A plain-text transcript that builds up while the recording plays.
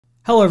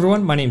Hello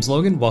everyone, my name's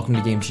Logan, welcome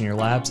to Game Junior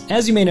Labs.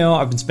 As you may know,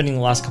 I've been spending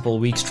the last couple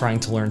of weeks trying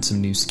to learn some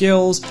new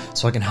skills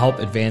so I can help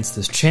advance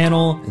this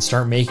channel and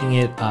start making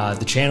it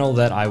the channel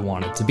that I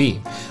want it to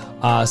be.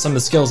 Some of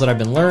the skills that I've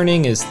been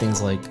learning is things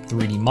like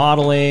 3D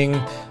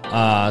modeling,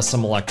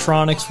 some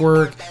electronics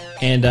work,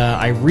 and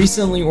I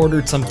recently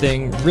ordered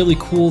something really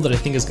cool that I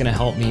think is going to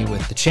help me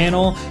with the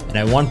channel, and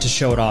I want to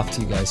show it off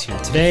to you guys here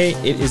today.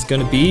 It is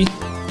going to be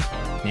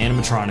an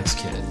animatronics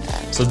kit.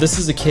 So this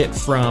is a kit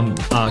from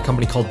a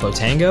company called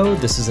Bottango.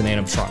 This is an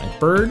animatronic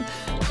bird,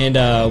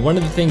 and one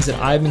of the things that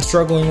I've been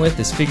struggling with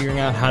is figuring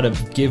out how to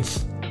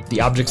give the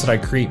objects that I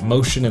create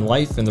motion and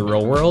life in the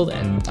real world,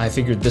 and I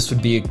figured this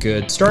would be a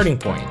good starting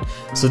point.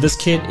 So this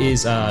kit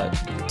is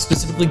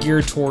specifically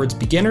geared towards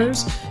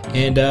beginners,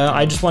 and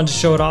I just wanted to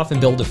show it off and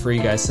build it for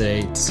you guys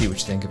today to see what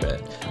you think of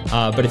it.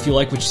 But if you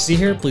like what you see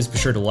here, please be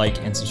sure to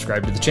like and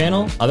subscribe to the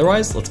channel.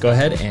 Otherwise, let's go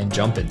ahead and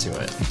jump into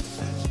it.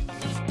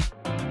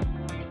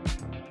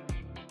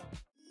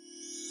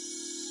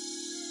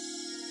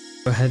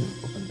 Go ahead and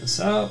open this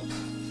up.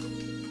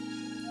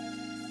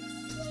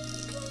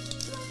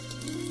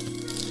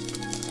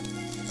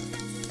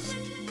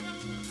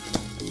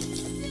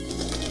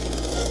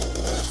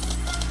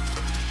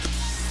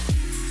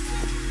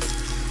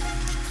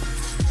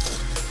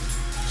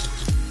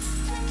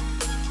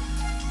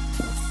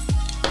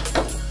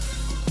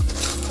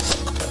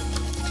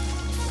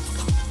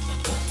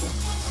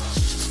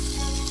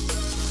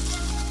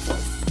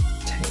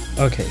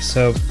 Okay,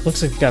 so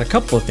looks like we've got a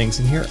couple of things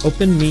in here.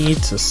 Open me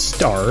to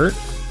start.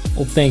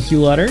 Old thank you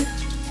letter.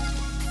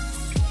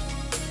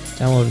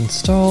 Download,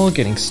 install,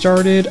 getting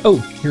started. Oh,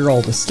 here are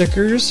all the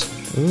stickers.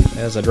 Ooh,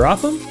 as I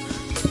drop them.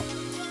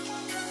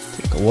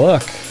 Take a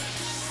look.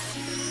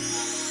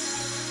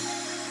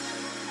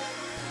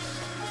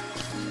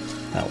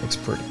 That looks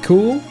pretty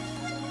cool.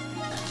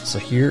 So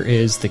here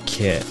is the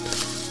kit.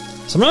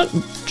 So I'm not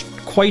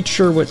quite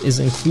sure what is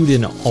included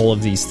in all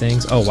of these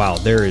things. Oh wow,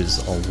 there is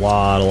a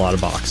lot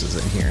of boxes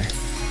in here.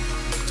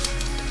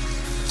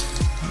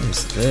 What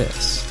is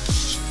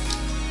this?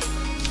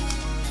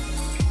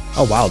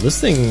 Oh wow,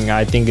 this thing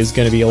I think is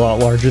going to be a lot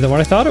larger than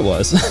what I thought it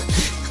was.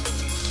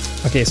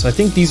 Okay, so I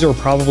think these are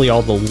probably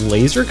all the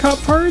laser cut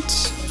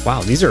parts.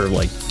 Wow, these are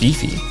like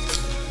beefy.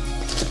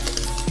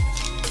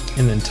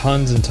 And then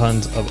tons and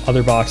tons of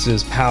other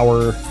boxes,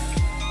 power.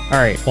 All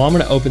right, well I'm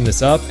going to open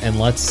this up and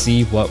let's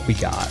see what we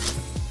got.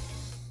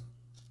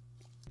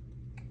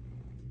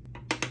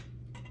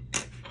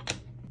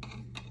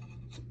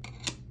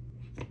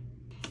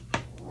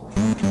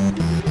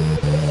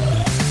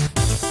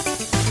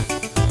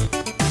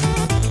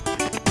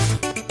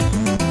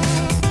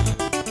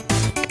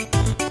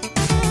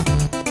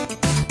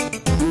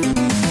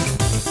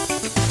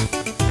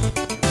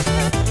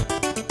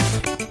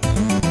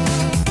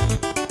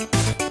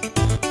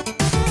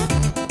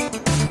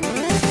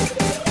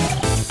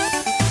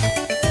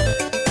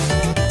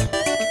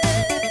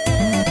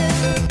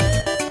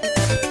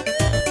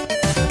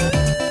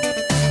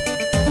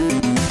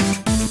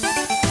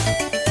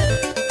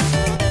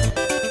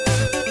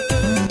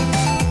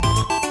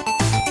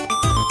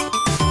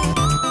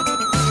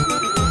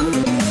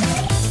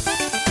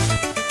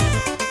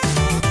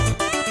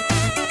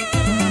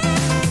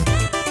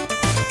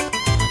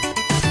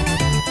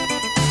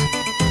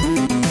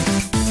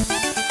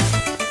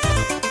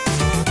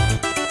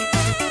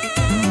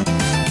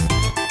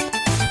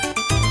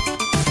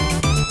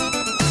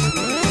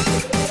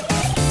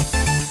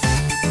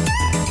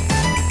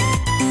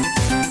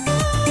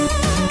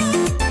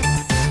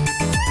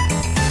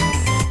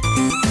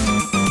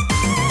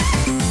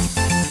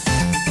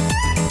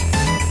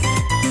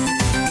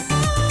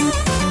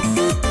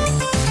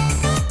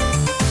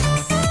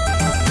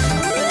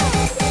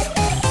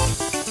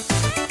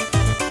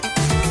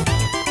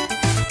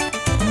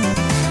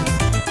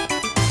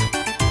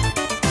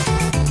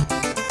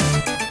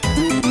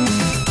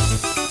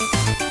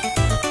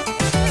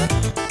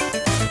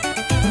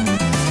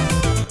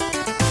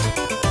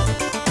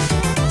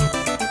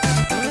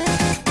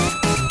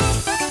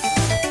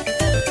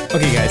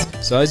 Okay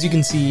guys, so as you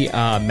can see,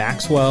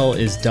 Maxwell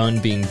is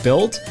done being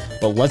built,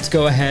 but let's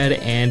go ahead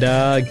and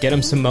get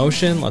him some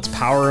motion. Let's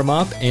power him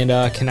up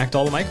and connect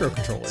all the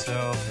microcontrollers.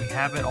 So we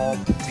have it all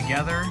put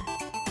together.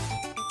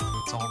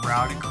 It's all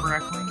routed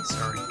correctly.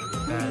 Sorry for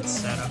the bad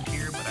setup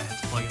here, but I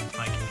had to plug it into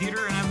my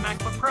computer and I have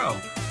a MacBook Pro.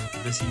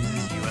 This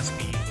uses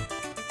USB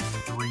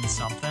 3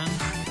 something.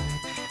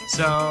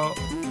 So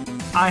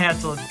I had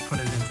to put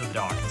it into the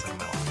dock instead of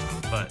my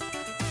laptop,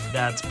 but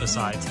that's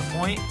besides the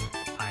point.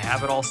 I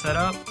have it all set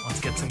up.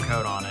 Let's get some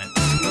code on it.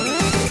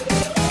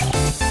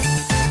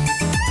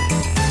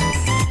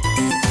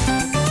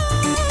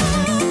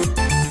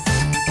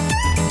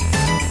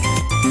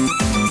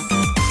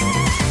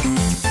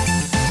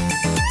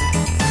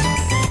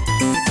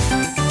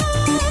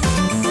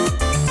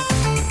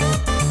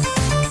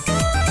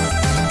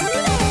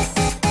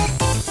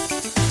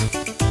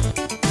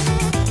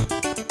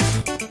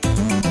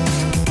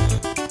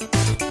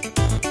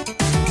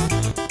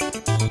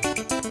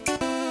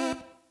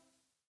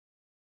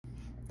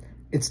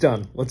 It's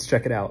done. Let's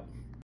check it out.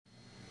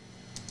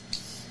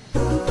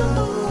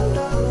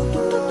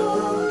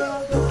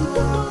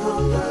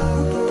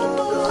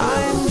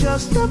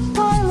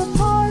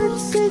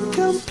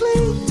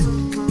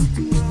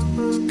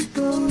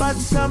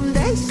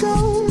 someday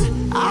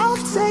soon, I'll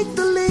take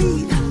the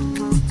lead.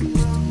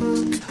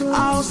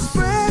 I'll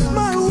spread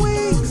my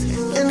wings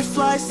and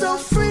fly so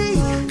free.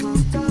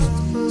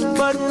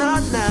 But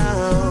not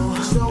now.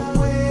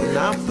 When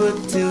I'm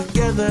put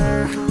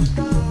together,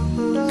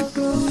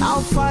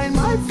 I'll find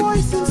my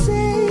voice and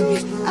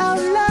sing out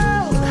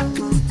loud.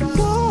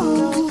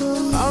 Whoa,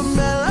 a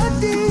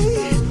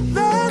melody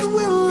that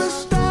will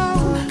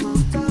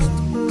astound.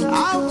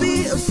 I'll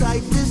be a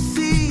sight to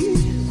see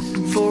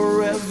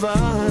forever.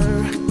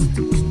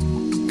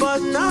 But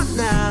not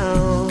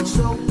now.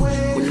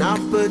 When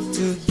I'm put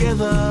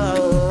together,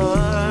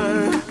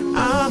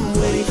 I'm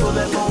waiting for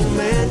that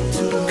moment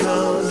to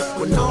come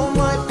when all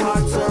my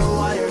parts are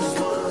wired.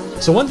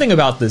 So one thing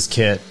about this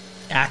kit,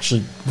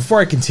 actually, before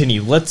I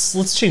continue,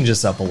 let's change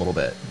this up a little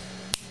bit.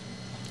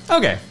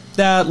 Okay,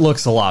 that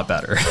looks a lot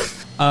better.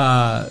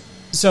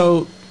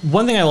 So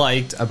one thing I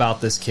liked about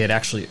this kit,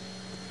 actually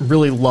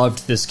really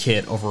loved this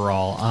kit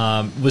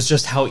overall, was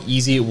just how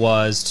easy it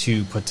was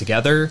to put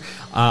together.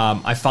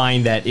 I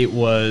find that it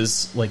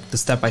was like the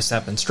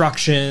step-by-step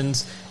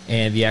instructions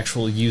and the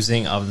actual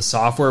using of the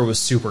software was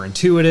super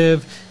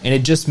intuitive, and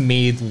it just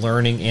made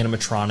learning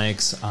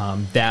animatronics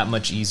that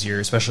much easier,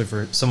 especially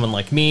for someone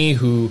like me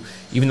who,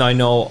 even though I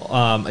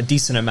know a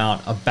decent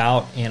amount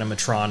about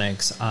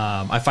animatronics,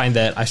 I find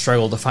that I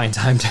struggle to find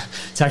time to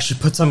actually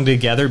put something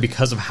together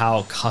because of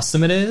how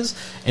custom it is,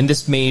 and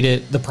this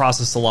made the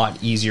process a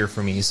lot easier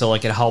for me. So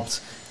like it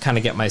helped kind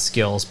of get my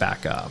skills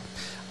back up.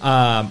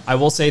 I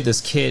will say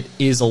this kit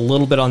is a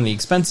little bit on the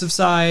expensive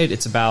side.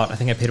 It's about, I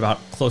think I paid about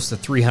close to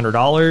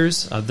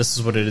 $300. This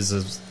is what it is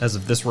as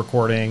of this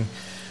recording.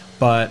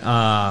 But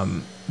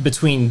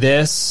between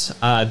this,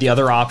 the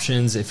other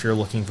options, if you're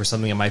looking for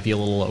something that might be a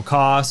little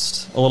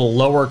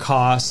lower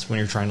cost when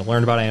you're trying to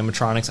learn about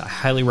animatronics, I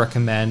highly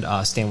recommend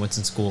Stan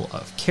Winston School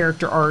of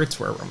Character Arts,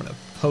 where I'm going to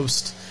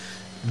post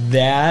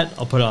that.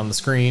 I'll put it on the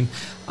screen.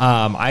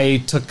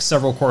 I took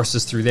several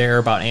courses through there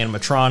about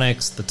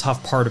animatronics. The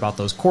tough part about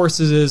those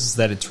courses is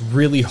that it's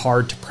really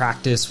hard to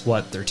practice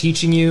what they're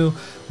teaching you,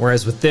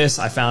 whereas with this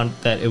I found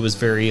that it was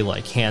very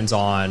like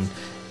hands-on,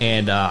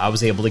 and I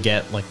was able to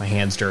get like my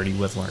hands dirty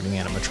with learning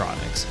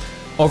animatronics.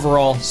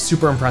 Overall,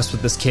 super impressed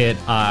with this kit.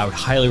 I would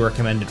highly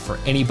recommend it for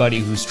anybody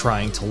who's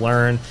trying to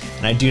learn.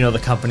 And I do know the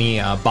company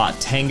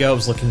Bottango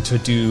is looking to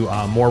do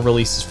more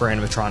releases for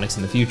animatronics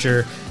in the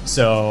future.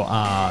 So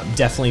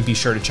definitely be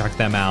sure to check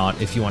them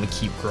out if you want to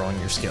keep growing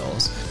your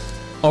skills.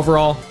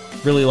 Overall,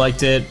 really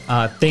liked it.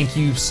 Thank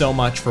you so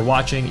much for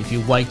watching. If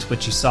you liked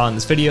what you saw in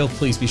this video,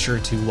 please be sure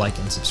to like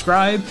and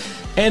subscribe.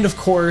 And of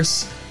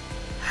course,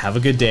 have a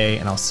good day,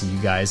 and I'll see you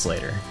guys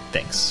later.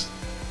 Thanks.